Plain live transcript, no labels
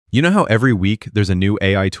You know how every week there's a new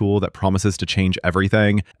AI tool that promises to change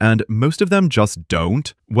everything, and most of them just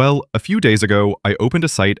don't? Well, a few days ago, I opened a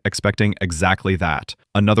site expecting exactly that,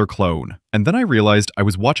 another clone. And then I realized I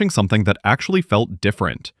was watching something that actually felt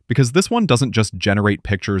different, because this one doesn't just generate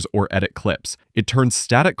pictures or edit clips, it turns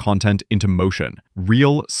static content into motion,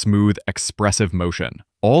 real, smooth, expressive motion.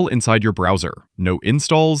 All inside your browser. No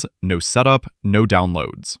installs, no setup, no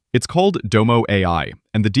downloads. It's called Domo AI,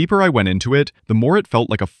 and the deeper I went into it, the more it felt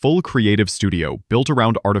like a full creative studio built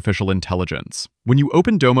around artificial intelligence. When you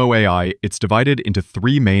open Domo AI, it's divided into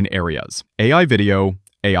three main areas: AI video,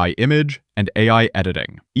 AI image, and AI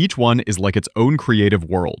editing. Each one is like its own creative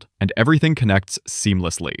world, and everything connects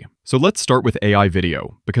seamlessly. So let's start with AI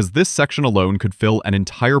video, because this section alone could fill an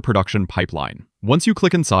entire production pipeline. Once you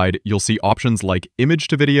click inside, you'll see options like image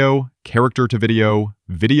to video, character to video,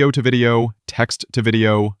 video to video, text to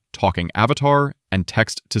video, talking avatar, and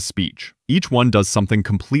text to speech. Each one does something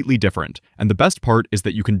completely different, and the best part is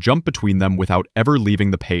that you can jump between them without ever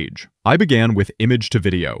leaving the page. I began with image to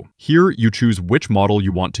video. Here, you choose which model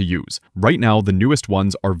you want to use. Right now, the newest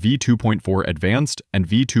ones are V2.4 Advanced and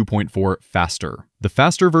V2.4 Faster. The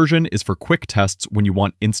faster version is for quick tests when you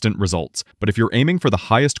want instant results, but if you're aiming for the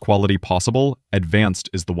highest quality possible, Advanced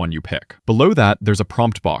is the one you pick. Below that, there's a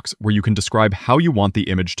prompt box where you can describe how you want the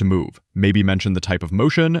image to move, maybe mention the type of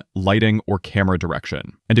motion, lighting, or camera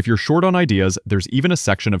direction. And if you're short on ideas, there's even a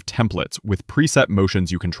section of templates with preset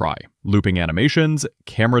motions you can try. Looping animations,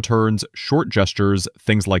 camera turns, short gestures,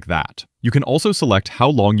 things like that. You can also select how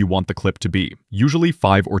long you want the clip to be, usually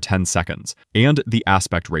 5 or 10 seconds, and the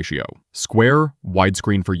aspect ratio: square,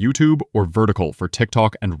 widescreen for YouTube, or vertical for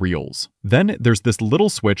TikTok and Reels. Then there's this little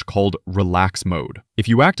switch called Relax Mode. If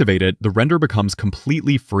you activate it, the render becomes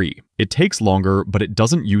completely free. It takes longer, but it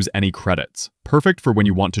doesn't use any credits. Perfect for when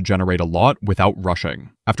you want to generate a lot without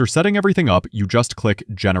rushing. After setting everything up, you just click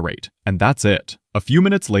Generate, and that's it. A few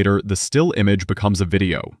minutes later, the still image becomes a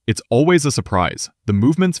video. It's always a surprise. The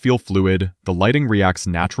movements feel fluid, the lighting reacts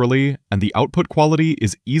naturally, and the output quality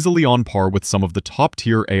is easily on par with some of the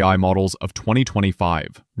top-tier AI models of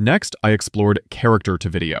 2025. Next, I explored character to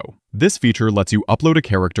video. This feature lets you upload a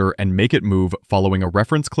character and make it move following a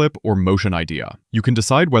reference clip or motion idea. You can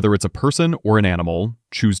decide whether it's a person or an animal,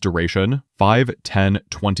 choose duration, 5, 10,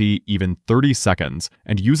 20, even 30 seconds,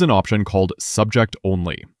 and use an option called Subject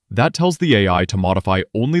Only. That tells the AI to modify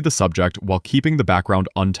only the subject while keeping the background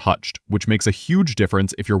untouched, which makes a huge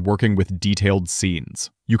difference if you're working with detailed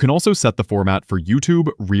scenes. You can also set the format for YouTube,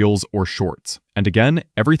 Reels, or Shorts. And again,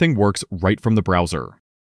 everything works right from the browser.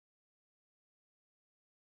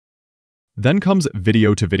 Then comes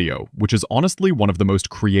video to video, which is honestly one of the most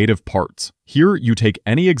creative parts. Here, you take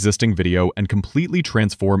any existing video and completely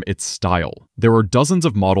transform its style. There are dozens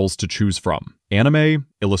of models to choose from: anime,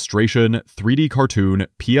 illustration, 3D cartoon,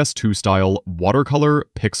 PS2 style, watercolor,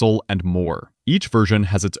 pixel, and more. Each version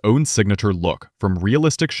has its own signature look, from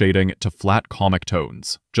realistic shading to flat comic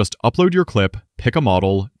tones. Just upload your clip, pick a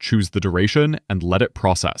model, choose the duration, and let it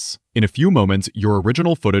process. In a few moments, your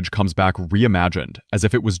original footage comes back reimagined, as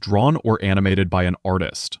if it was drawn or animated by an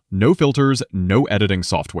artist. No filters, no editing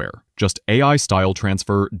software. Just AI style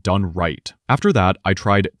transfer done right. After that, I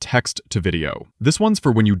tried text to video. This one's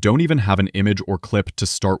for when you don't even have an image or clip to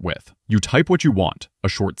start with. You type what you want: a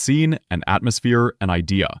short scene, an atmosphere, an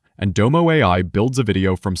idea, and Domo AI builds a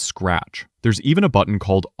video from scratch. There's even a button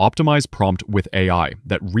called Optimize Prompt with AI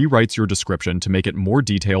that rewrites your description to make it more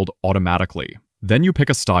detailed automatically. Then you pick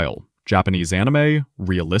a style: Japanese anime,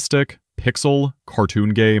 realistic, pixel, cartoon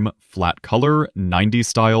game, flat color, 90s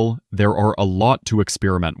style. There are a lot to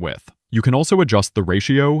experiment with. You can also adjust the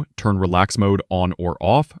ratio, turn relax mode on or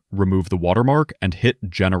off, remove the watermark, and hit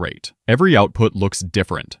generate. Every output looks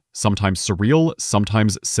different, sometimes surreal,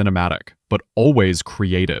 sometimes cinematic, but always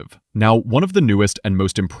creative. Now, one of the newest and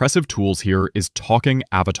most impressive tools here is Talking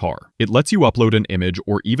Avatar. It lets you upload an image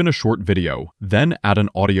or even a short video, then add an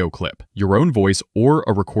audio clip, your own voice, or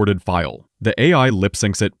a recorded file. The AI lip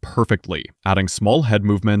syncs it perfectly, adding small head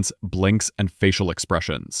movements, blinks, and facial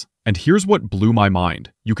expressions. And here's what blew my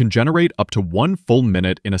mind. You can generate up to 1 full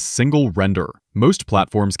minute in a single render. Most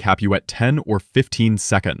platforms cap you at 10 or 15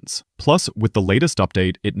 seconds. Plus, with the latest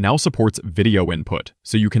update, it now supports video input,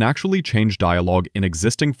 so you can actually change dialogue in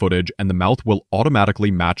existing footage and the mouth will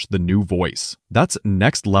automatically match the new voice. That's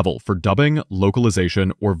next level for dubbing,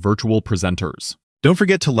 localization, or virtual presenters. Don't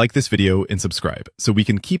forget to like this video and subscribe so we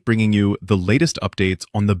can keep bringing you the latest updates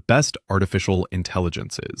on the best artificial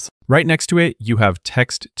intelligences. Right next to it, you have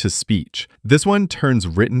text to speech. This one turns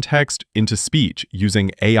written text into speech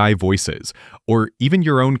using AI voices, or even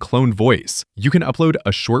your own clone voice. You can upload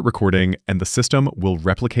a short recording and the system will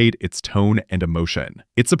replicate its tone and emotion.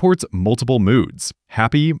 It supports multiple moods: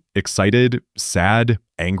 happy, excited, sad,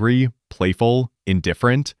 angry, playful,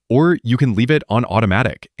 indifferent, or you can leave it on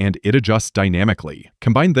automatic and it adjusts dynamically.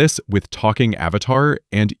 Combine this with Talking Avatar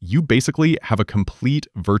and you basically have a complete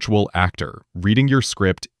virtual actor reading your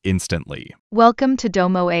script instantly. Welcome to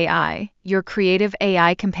Domo AI, your creative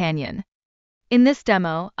AI companion. In this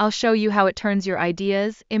demo, I'll show you how it turns your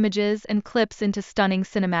ideas, images, and clips into stunning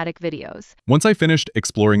cinematic videos. Once I finished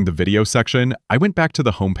exploring the video section, I went back to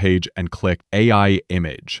the homepage and clicked AI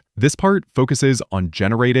Image. This part focuses on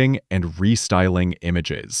generating and restyling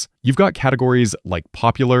images. You've got categories like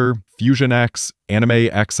Popular, Fusion X, Anime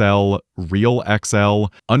XL, Real XL,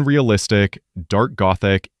 Unrealistic, Dark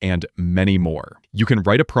Gothic, and many more. You can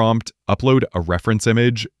write a prompt, upload a reference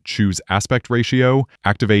image, choose aspect ratio,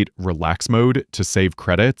 activate relax mode to save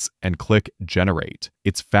credits, and click Generate.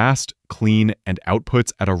 It's fast, clean, and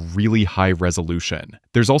outputs at a really high resolution.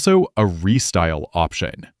 There's also a restyle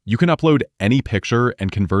option. You can upload any picture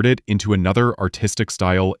and convert it into another artistic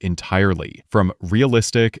style entirely, from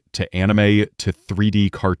realistic to anime to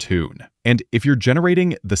 3D cartoon. And if you're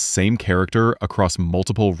generating the same character across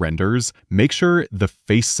multiple renders, make sure the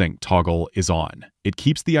face sync toggle is on. It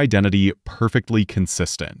keeps the identity perfectly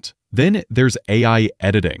consistent. Then there's AI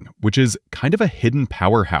editing, which is kind of a hidden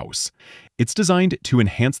powerhouse. It's designed to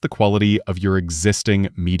enhance the quality of your existing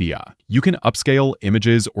media. You can upscale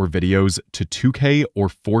images or videos to 2K or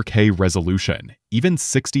 4K resolution, even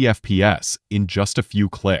 60 FPS in just a few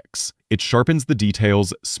clicks. It sharpens the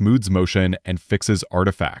details, smooths motion, and fixes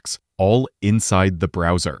artifacts, all inside the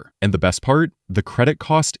browser. And the best part? The credit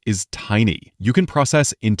cost is tiny. You can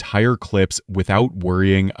process entire clips without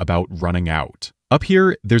worrying about running out. Up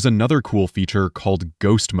here, there's another cool feature called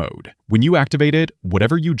Ghost Mode. When you activate it,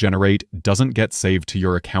 whatever you generate doesn't get saved to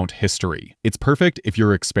your account history. It's perfect if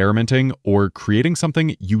you're experimenting or creating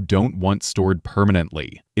something you don't want stored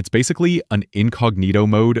permanently. It's basically an incognito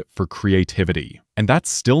mode for creativity. And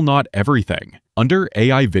that's still not everything. Under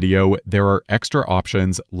AI video, there are extra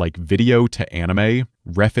options like video to anime,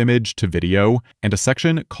 ref image to video, and a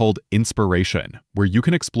section called Inspiration, where you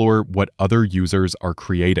can explore what other users are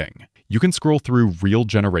creating. You can scroll through real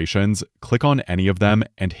generations, click on any of them,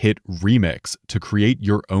 and hit Remix to create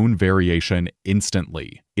your own variation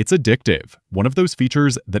instantly. It's addictive, one of those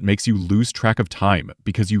features that makes you lose track of time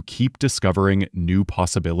because you keep discovering new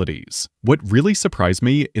possibilities. What really surprised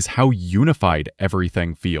me is how unified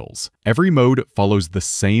everything feels. Every mode follows the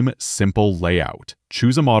same simple layout.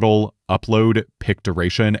 Choose a model, upload, pick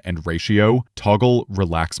duration and ratio, toggle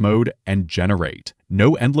relax mode, and generate.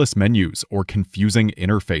 No endless menus or confusing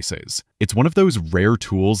interfaces. It's one of those rare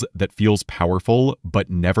tools that feels powerful but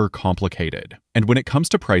never complicated. And when it comes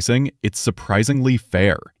to pricing, it's surprisingly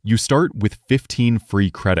fair. You start with 15 free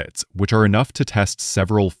credits, which are enough to test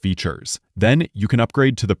several features. Then you can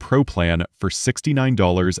upgrade to the Pro plan for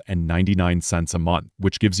 $69.99 a month,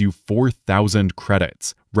 which gives you 4,000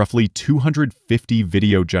 credits, roughly 250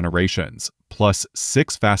 video generations, plus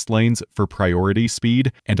 6 fast lanes for priority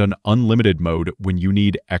speed and an unlimited mode when you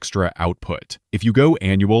need extra output. If you go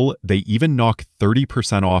annual, they even knock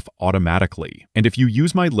 30% off automatically. And if you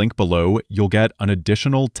use my link below, you'll get an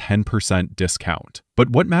additional 10% discount. But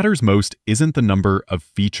what matters most isn't the number of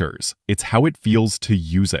features, it's how it feels to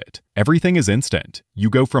use it. Everything is instant. You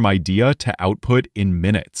go from idea to output in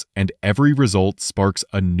minutes, and every result sparks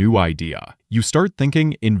a new idea. You start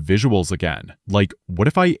thinking in visuals again, like, what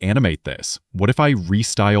if I animate this? What if I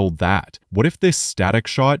restyle that? What if this static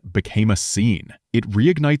shot became a scene? It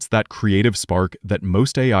reignites that creative spark that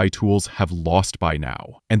most AI tools have lost by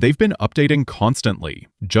now. And they've been updating constantly.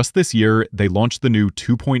 Just this year, they launched the new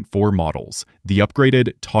 2.4 models, the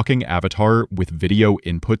upgraded Talking Avatar with video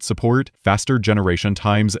input support, faster generation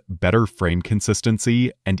times, better frame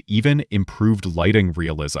consistency, and even improved lighting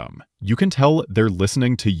realism. You can tell they're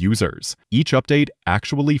listening to users. Each update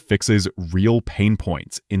actually fixes real pain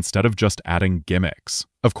points instead of just adding gimmicks.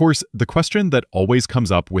 Of course, the question that always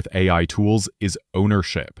comes up with AI tools is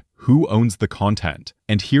ownership. Who owns the content?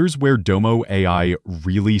 And here's where Domo AI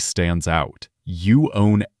really stands out. You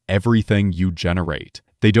own everything you generate.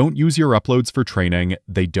 They don't use your uploads for training,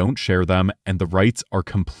 they don't share them, and the rights are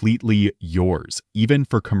completely yours, even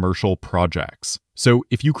for commercial projects. So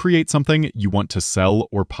if you create something you want to sell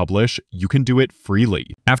or publish, you can do it freely.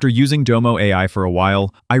 After using Domo AI for a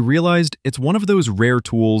while, I realized it's one of those rare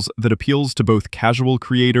tools that appeals to both casual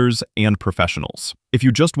creators and professionals. If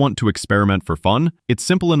you just want to experiment for fun, it's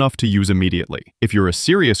simple enough to use immediately. If you're a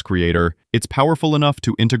serious creator, it's powerful enough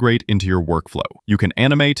to integrate into your workflow. You can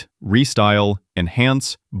animate, restyle,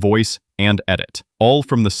 enhance, voice, and edit, all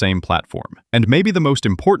from the same platform. And maybe the most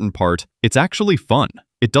important part, it's actually fun.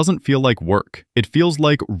 It doesn't feel like work. It feels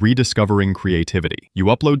like rediscovering creativity. You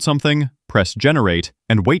upload something, press generate,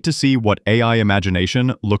 and wait to see what AI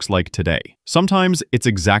imagination looks like today. Sometimes it's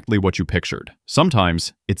exactly what you pictured.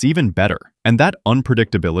 Sometimes it's even better. And that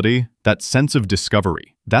unpredictability, that sense of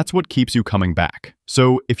discovery, that's what keeps you coming back.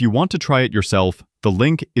 So if you want to try it yourself, the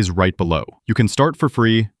link is right below. You can start for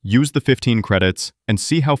free, use the 15 credits, and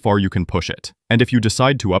see how far you can push it. And if you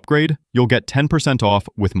decide to upgrade, you'll get 10% off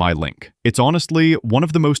with my link. It's honestly one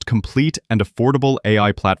of the most complete and affordable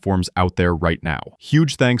AI platforms out there right now.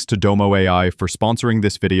 Huge thanks to Domo AI for sponsoring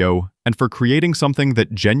this video and for creating something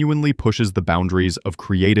that genuinely pushes the boundaries of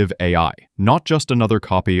creative AI, not just another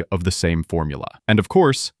copy of the same formula. And of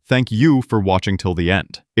course, thank you for watching till the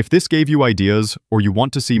end. If this gave you ideas or you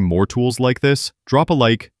want to see more tools like this, drop a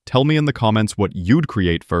like, tell me in the comments what you'd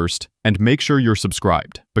create first, and make sure you're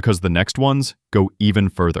subscribed, because the next ones go even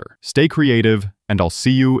further. Stay creative, and I'll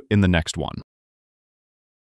see you in the next one.